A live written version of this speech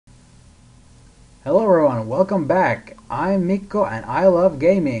Hello everyone, welcome back. I'm Mikko and I love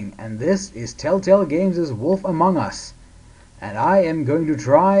gaming, and this is Telltale Games' Wolf Among Us. And I am going to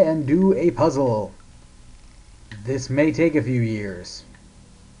try and do a puzzle. This may take a few years.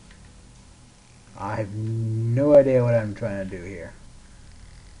 I have no idea what I'm trying to do here.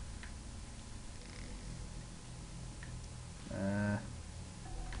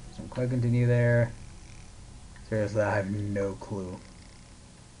 Don't quite continue there. Seriously, I have no clue.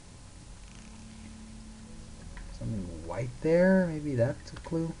 Something white there? Maybe that's a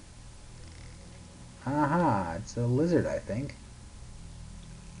clue? Aha, it's a lizard, I think.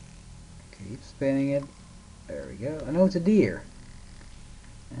 Keep spinning it. There we go. I know it's a deer.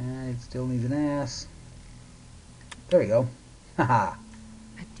 And it still needs an ass. There we go. Haha.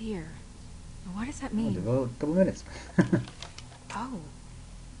 A deer. What does that mean? A couple minutes. Oh.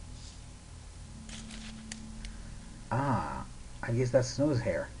 Ah, I guess that's Snow's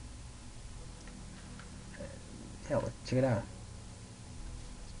hair. Hell, check it out.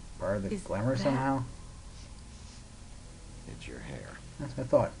 It's part of the glamour somehow. It's your hair. That's what I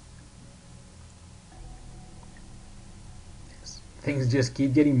thought. Things just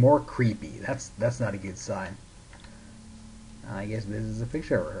keep getting more creepy. That's not a good sign. I guess this is a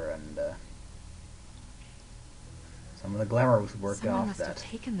picture of her, and some of the glamour was worked Someone off must that. have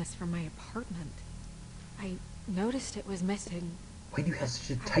taken this from my apartment. I noticed it was missing. Why do you have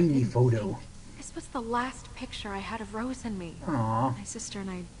such a tiny photo? This was the last picture I had of Rose and me. Aww. My sister and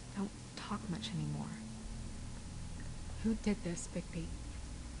I don't talk much anymore. Who did this, Bigby?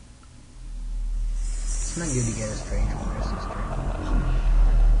 It's not good to get a strange from your sister.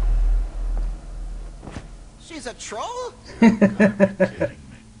 She's a troll? Kidding me.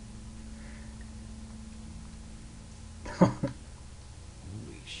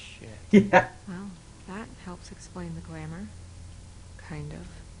 Holy shit. Yeah. Well, that helps explain the glamour. Kind of.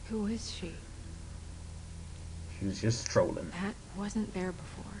 Who is she? She was just strolling. That wasn't there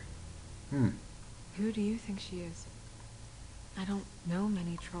before. Who do you think she is? I don't know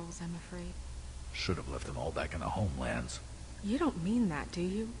many trolls, I'm afraid. Should have left them all back in the homelands. You don't mean that, do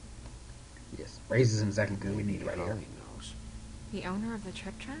you? Yes. Racism is exactly what we need right here. Holly knows. The owner of the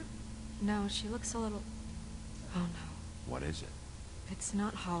Trip Trap? No, she looks a little... Oh no. What is it? It's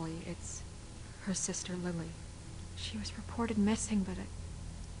not Holly, it's her sister Lily. She was reported missing, but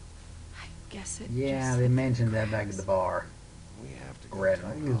I guess it Yeah, just they slipped mentioned through the that back at the cracks. bar. We have to go Red. tell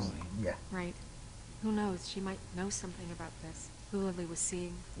I think it was- Holly. yeah. Right. Who knows, she might know something about this. Who Lily was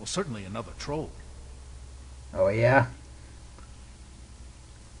seeing. Well, certainly another troll. Oh yeah.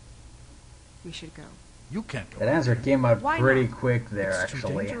 We should go. You can't go. That answer came out Why pretty not? quick there, It's too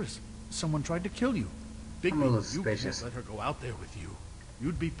actually. dangerous. Someone tried to kill you. Bigby, I'm a little you suspicious. can't let her go out there with you.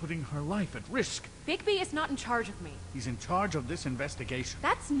 You'd be putting her life at risk. Bigby is not in charge of me. He's in charge of this investigation.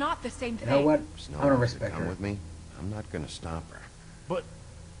 That's not the same You thing. know what? Snow I'm gonna wants to respect come her. with me. I'm not gonna stop her. But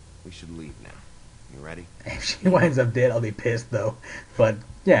We should leave now. You ready? If she winds up dead, I'll be pissed though. But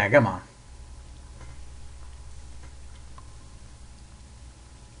yeah, come on.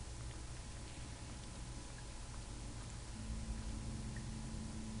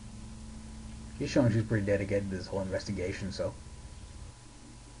 She's showing she's pretty dedicated to this whole investigation, so.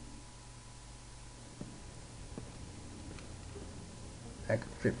 Heck,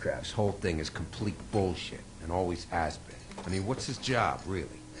 Trip This traps. whole thing is complete bullshit, and always has been. I mean, what's his job, really?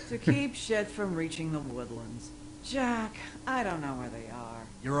 To keep shit from reaching the woodlands. Jack, I don't know where they are.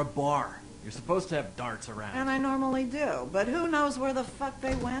 You're a bar. You're supposed to have darts around. And I normally do, but who knows where the fuck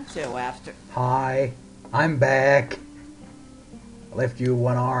they went to after... Hi, I'm back. I left you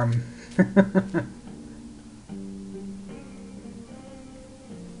one arm. Come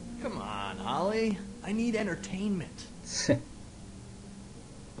on, Holly. I need entertainment.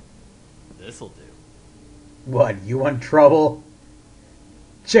 This'll do. What, you want trouble?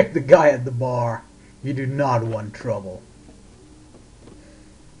 Check the guy at the bar. You do not want trouble.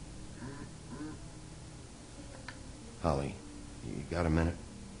 Holly, you got a minute?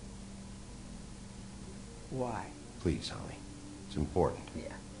 Why? Please, Holly. It's important.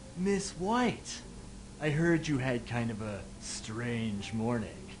 Yeah. Miss White, I heard you had kind of a strange morning.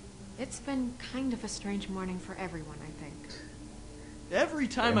 It's been kind of a strange morning for everyone, I think. Every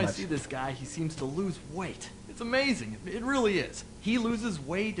time Very I much. see this guy, he seems to lose weight. It's amazing. It really is. He loses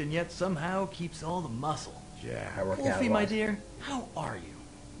weight and yet somehow keeps all the muscle. Jack. I work out Wolfie, a my lot. dear, how are you?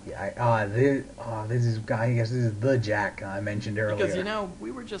 Yeah, this is guy. I guess this is the Jack I mentioned earlier. Because, you know,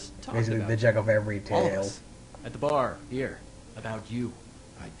 we were just talking basically about the Jack of every all of tale. us at the bar here about you.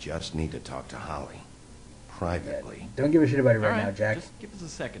 I just need to talk to Holly. Privately. Don't give a shit about it All right right, now, Jack. just give us a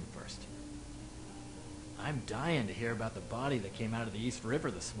second first. I'm dying to hear about the body that came out of the East River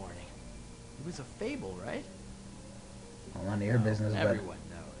this morning. It was a fable, right? Well, none of your business, but... Everyone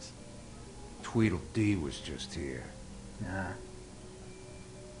knows. Tweedledee was just here. Nah.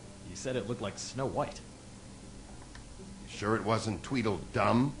 You said it looked like Snow White. You sure it wasn't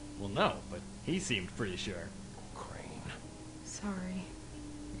Tweedledum? Well, no, but he seemed pretty sure. Crane. Sorry.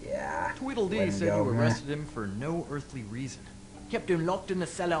 Yeah. Let Tweedledee him said go, you man. arrested him for no earthly reason. Kept him locked in the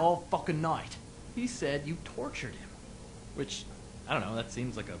cellar all fucking night. He said you tortured him. Which, I don't know, that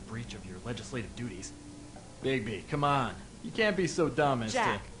seems like a breach of your legislative duties. Bigby, come on. You can't be so dumb as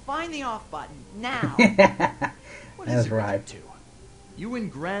Jack, find the off button, now! What That's is it with right. you two? You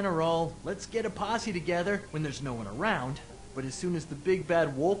and Gran are all, let's get a posse together when there's no one around, but as soon as the big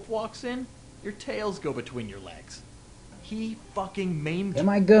bad wolf walks in, your tails go between your legs. He fucking maimed Am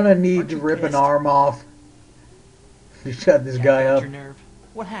I gonna need Aren't to you rip an pissed? arm off to shut this Jack, guy got up? your nerve?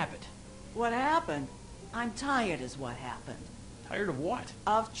 What happened? What happened? I'm tired is what happened. Tired of what?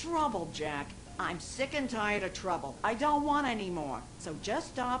 Of trouble, Jack. I'm sick and tired of trouble. I don't want any more. So just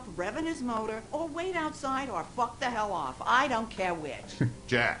stop revving his motor, or wait outside, or fuck the hell off. I don't care which.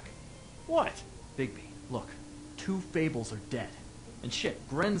 Jack. What? Bigby, look. 2 fables are dead. And shit,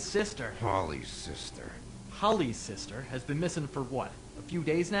 Gren's sister, Holly's sister. Holly's sister, has been missing for what? A few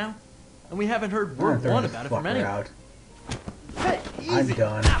days now? And we haven't heard I'm word throwing one this about it from fucker anyone. out. Hey, easy. I'm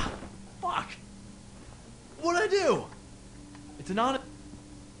done. Ah, fuck. What'd I do? It's an honest...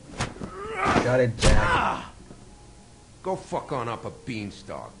 Shut it, Jack. Ah! Go fuck on up a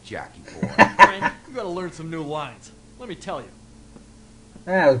beanstalk, Jackie boy. Gren, you gotta learn some new lines. Let me tell you.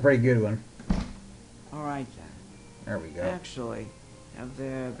 That was a pretty good one. All right, then. There we go. Actually, have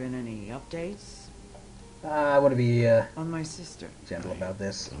there been any updates I want to be on my sister? gentle about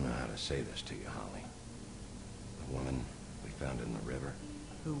this. I don't know how to say this to you, Holly. The woman we found in the river,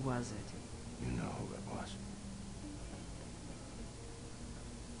 Who was it? you know who it was.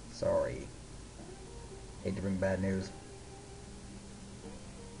 Sorry. Hate to bring bad news.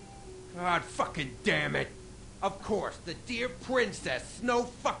 God fucking damn it! Of course, the dear princess, Snow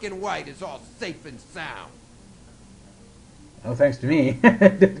fucking White, is all safe and sound. No thanks to me.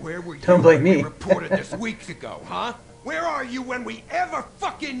 Where were you Don't blame when we me. reported this weeks ago, huh? Where are you when we ever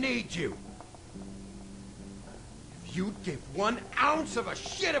fucking need you? If you'd give 1 ounce of a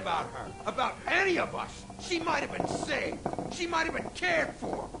shit about her, about any of us, she might have been saved. She might have been cared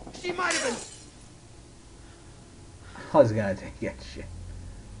for. She might have been... I was gonna take that shit.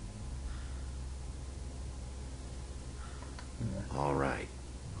 All right.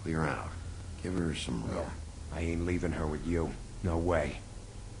 Clear out. Give her some room. Yeah. I ain't leaving her with you. No way.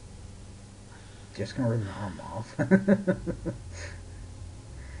 Just gonna rip an arm off.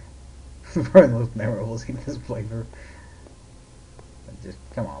 Probably the most memorable scene in this playthrough. But just,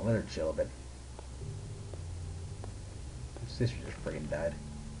 come on, let her chill a bit. Her sister just freaking died.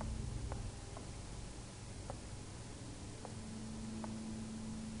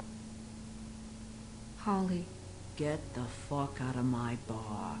 Holly, Get the fuck out of my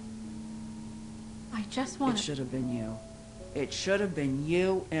bar. I just It want to... should have been you. It should have been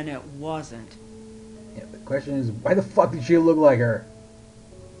you, and it wasn't. Yeah, the question is, why the fuck did she look like her?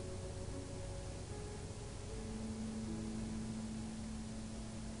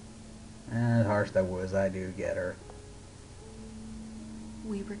 And harsh that was, I do get her.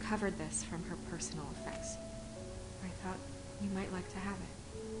 We recovered this from her personal effects. I thought you might like to have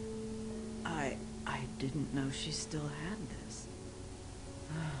it. I didn't know she still had this.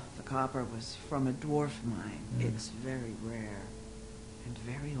 The copper was from a dwarf mine. It's very rare. And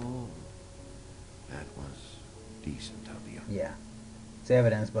very old. That was decent of you. Yeah. It's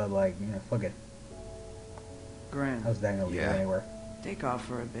evidence, but like, you know, fuck it. Gran, How's that gonna lead Yeah. anywhere? take off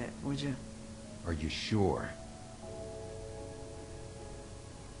for a bit, would you? Are you sure?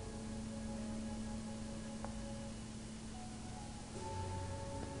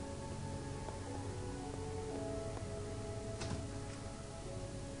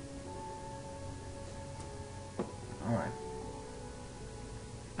 Alright.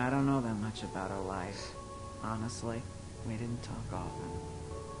 I don't know that much about her life. Honestly, we didn't talk often.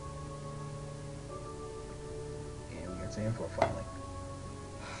 Yeah, we got some info finally.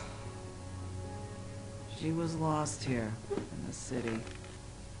 She was lost here, in the city.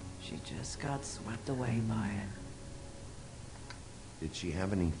 She just got swept away by it. Did she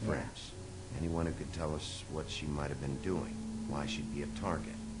have any friends? Anyone who could tell us what she might have been doing? Why she'd be a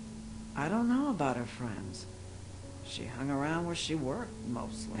target? I don't know about her friends. She hung around where she worked,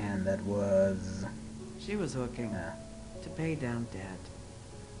 mostly. And that was... She was hooking Yeah. to pay down debt.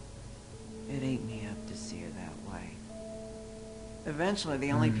 It ate me up to see her that way. Eventually,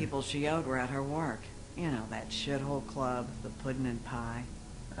 the only people she owed were at her work. You know, that shithole club, the Puddin' and Pie.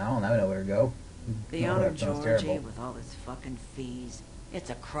 I don't know where to go. The Oh, owner that sounds Georgie terrible. with all his fucking fees. It's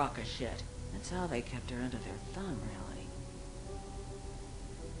a crock of shit. That's how they kept her under their thumb, really.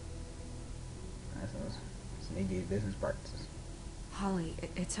 That's those sneaky business practices. Holly,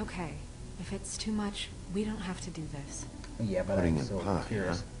 it's okay. If it's too much, we don't have to do this. Yeah, but Pudding I'm and so pie, huh?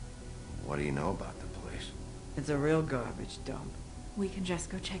 curious. What do you know about the place? It's a real garbage dump. We can just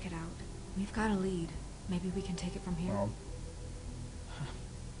go check it out. We've got a lead. Maybe we can take it from here. Well,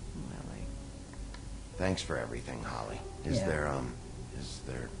 Lily. Thanks for everything, Holly. Is Yeah.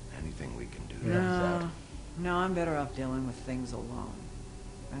 there anything we can do? Yeah. No, I'm better off dealing with things alone.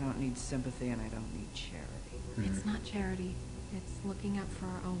 I don't need sympathy and I don't need charity. It's not charity. It's looking out for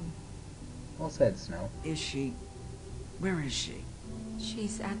our own. well said, Snow. Is she? Where is she?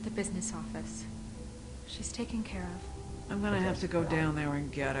 She's at the business office. She's taken care of. I'm gonna have to go down there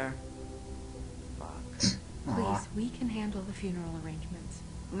and get her. Fuck. Aw. Please, we can handle the funeral arrangements.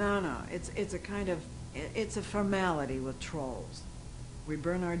 No, it's a kind of, it's a formality with trolls. We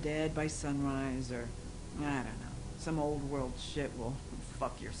burn our dead by sunrise, or, I don't know, some old world shit will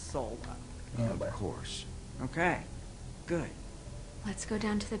fuck your soul up. Yeah, Of but course. Okay, good. Let's go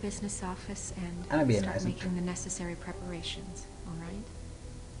down to the business office That'd be a and start nice making the necessary preparations, all right?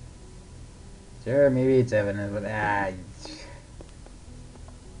 sure, maybe it's evidence, but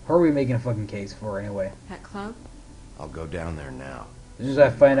who are we making a fucking case for anyway? That club? I'll go down there now. As soon as I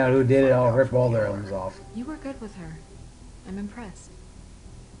find out who did it, I'll rip all their limbs off. You were good with her. I'm impressed.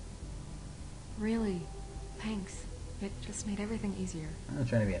 Really, thanks. It just made everything easier. I'm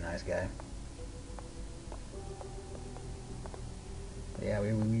trying to be a nice guy. Yeah,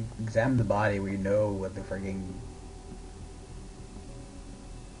 we examined the body. We know what the frigging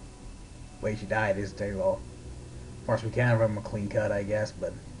way she died is. Well, of course, we can't have a clean cut, I guess,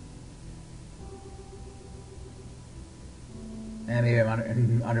 but and maybe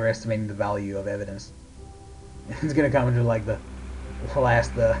I'm underestimating the value of evidence. It's gonna come into like the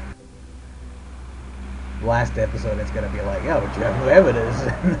last episode. It's gonna be like, oh, but you have no evidence,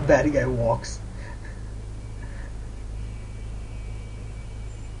 and the bad guy walks.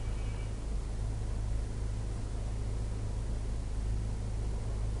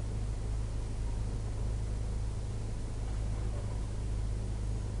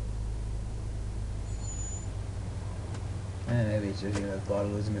 And maybe it's just, the thought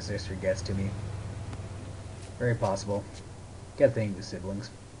of losing a sister gets to me. Very possible. Get things with siblings.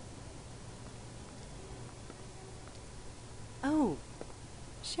 Oh,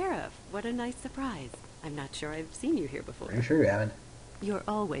 Sheriff, what a nice surprise. I'm not sure I've seen you here before. Are you sure you haven't? You're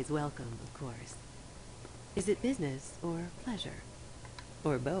always welcome, of course. Is it business or pleasure?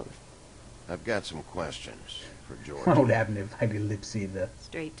 Or both? I've got some questions for George. What would happen if I could lip see the...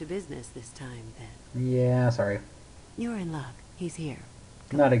 Straight to business this time, then. Yeah, sorry. You're in luck. He's here.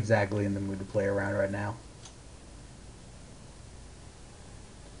 Not exactly in the mood to play around right now.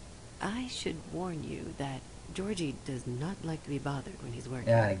 I should warn you that Georgie does not like to be bothered when he's working.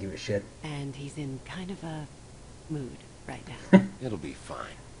 Yeah, I don't give a shit. And he's in kind of a mood right now. It'll be fine.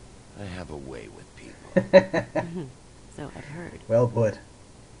 I have a way with people. Mhm. So I've heard. Well put.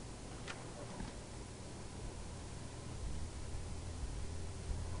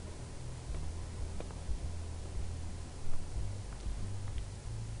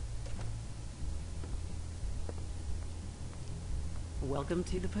 Welcome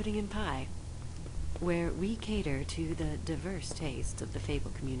to the Pudding and Pie, where we cater to the diverse tastes of the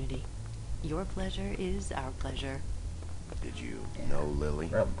Fable community. Your pleasure is our pleasure. Did you know Lily?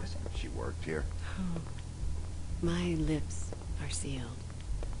 Relevant question. She worked here? My lips are sealed.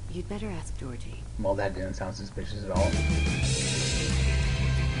 You'd better ask Georgie. Well, that didn't sound suspicious at all.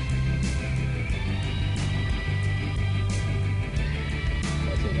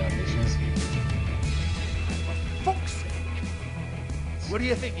 That's it, no business. Fuck's sake! What do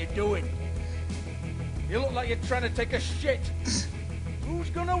you think you're doing? You look like you're trying to take a shit. Who's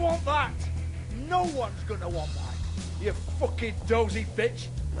gonna want that? No one's gonna want that. You fucking dozy bitch.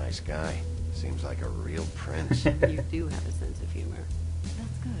 Nice guy. Seems like a real prince. You do have a sense of humor.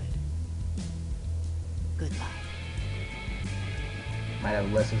 That's good. Good luck. Might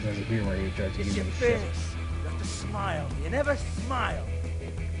have less sense of humor. You try to It's give your a shit. face. You have to smile. You never smile.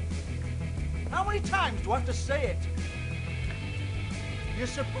 How many times do I have to say it? You're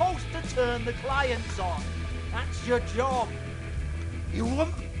supposed to turn the clients on. That's your job. You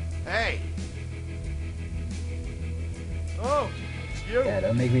want... Hey! Oh, it's you. Yeah,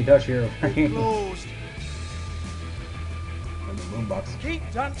 don't make me touch your You're closed. on the boombox.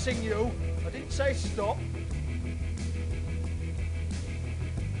 Keep dancing, you. I didn't say stop.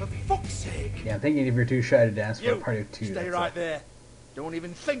 For fuck's sake. Yeah, I'm thinking if you're too shy to dance for You, a party of two. stay that's right there. Don't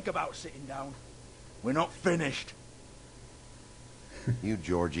even think about sitting down. We're not finished. You,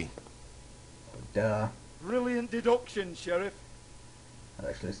 Georgie. Duh. Brilliant deduction, Sheriff.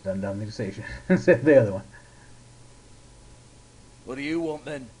 Actually, it's done dumb thing to say. Said the other one. What do you want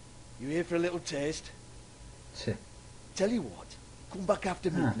then? You here for a little taste? Shit. Tell you what, come back after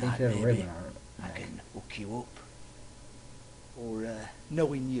I midnight, think you have a maybe. ribbon on I it. can hook you up. Or,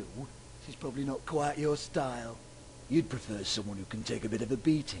 knowing you, she's probably not quite your style. You'd prefer someone who can take a bit of a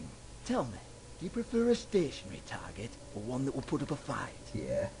beating. Tell me, do you prefer a stationary target, or one that will put up a fight?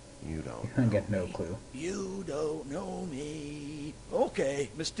 Yeah. You don't. I get no clue. You don't know me. Okay,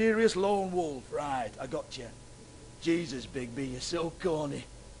 mysterious lone wolf. Right, I got you. Jesus, Bigby, you're so corny.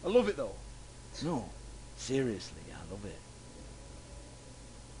 I love it, though. No, seriously, I love it.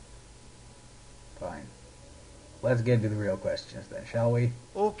 Fine. Let's get to the real questions then, shall we?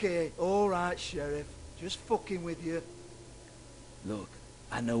 Okay, alright, Sheriff. Just fucking with you. Look,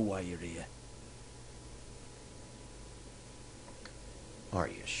 I know why you're here. Are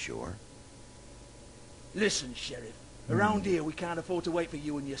you sure? Listen, Sheriff. Around here, we can't afford to wait for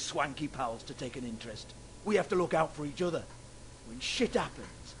you and your swanky pals to take an interest. We have to look out for each other. When shit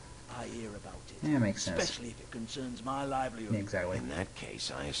happens, I hear about it. Yeah, makes sense. Especially if it concerns my livelihood. Exactly. In that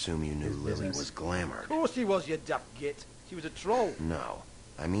case, I assume you knew His Lily business. was glamored. Of course she was, you daft git. She was a troll. No.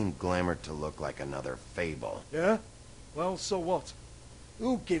 I mean glamored to look like another fable. Yeah? Well, so what?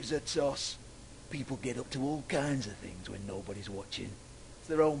 Who gives a toss? People get up to all kinds of things when nobody's watching. It's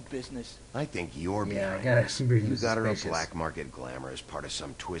their own business. I think you're Yeah, behind I gotta this. be You got her a suspicious. black market glamour as part of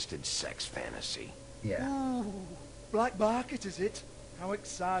some twisted sex fantasy. Yeah. Ooh, black market, is it? How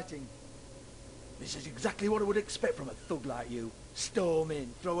exciting. This is exactly what I would expect from a thug like you. Storm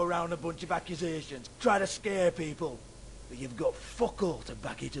in, throw around a bunch of accusations, try to scare people. But you've got fuck all to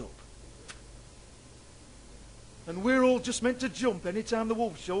back it up. And we're all just meant to jump any time the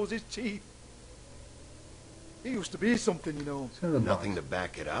wolf shows his teeth. He used to be something, you know. So the Nothing boss. to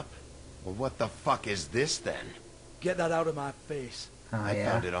back it up? Well, what the fuck is this then? Get that out of my face. I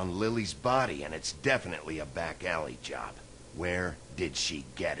yeah. found it on Lily's body, and it's definitely a back alley job. Where did she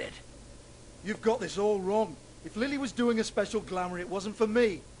get it? You've got this all wrong. If Lily was doing a special glamour, it wasn't for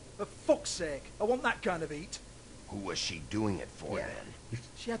me. For fuck's sake, I want that kind of eat. Who was she doing it for Yeah. then?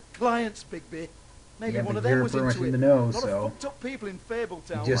 She had clients, Bigby. Maybe Yeah, one but of them you're was pretty much into in it. the know, A lot so- of fucked up people in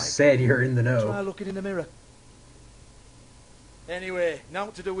Fabletown. You just like. said you're in the know. Try looking in the mirror. Anyway, now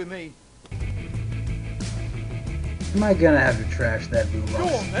what to do with me? Am I gonna have to trash that boombox? Go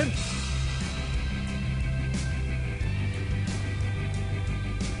on then.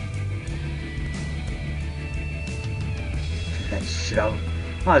 Shove.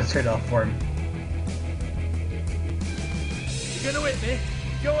 I'll just turn it off for him. You're gonna hit me?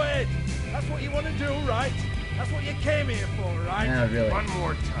 Go ahead. That's what you want to do, right? That's what you came here for, right? Not really. One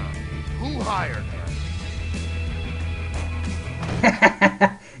more time. Who hired her?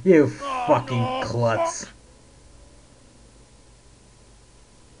 You Oh, fucking no, klutz. fuck.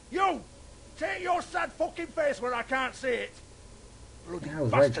 You! Take your sad fucking face where I can't see it. Bloody Yeah, I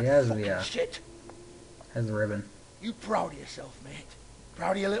was right, bastard she has fucking the, shit. Has the ribbon. You proud of yourself, mate?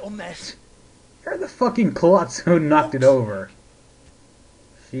 Proud of your little mess? You're the fucking klutz who knocked it over.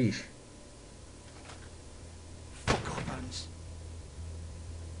 Sheesh. Fuck off, Hans.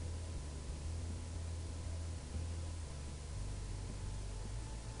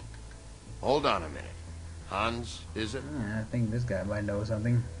 Hold on a minute. Hans, is it? I think this guy might know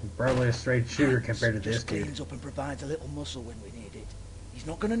something. He's probably a straight shooter compared to this Just dude. cleans up and provides a little muscle when we need it. He's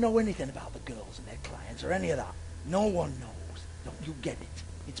not going to know anything about the girls and their clients or any of that. No one knows. Don't you get it?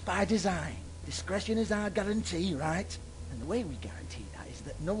 It's by design. Discretion is our guarantee, right? And the way we guarantee that is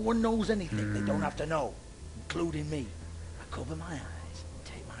that no one knows anything they don't have to know, including me. I cover my eyes and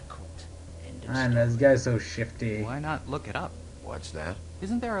take my cut. End of I know, this story. guy's so shifty. Why not look it up? What's that?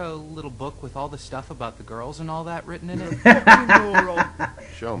 Isn't there a little book with all the stuff about the girls and all that written in it? Fucking no, Rob.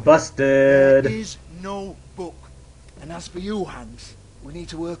 Show me. There Busted! is no book. And as for you, Hans, we need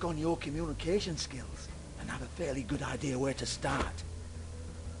to work on your communication skills and have a fairly good idea where to start.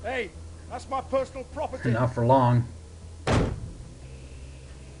 Hey, that's my personal property. Not for long.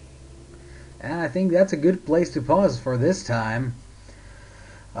 And I think that's a good place to pause for this time.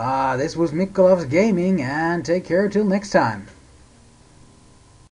 This was MikkoLovesGaming, and take care till next time.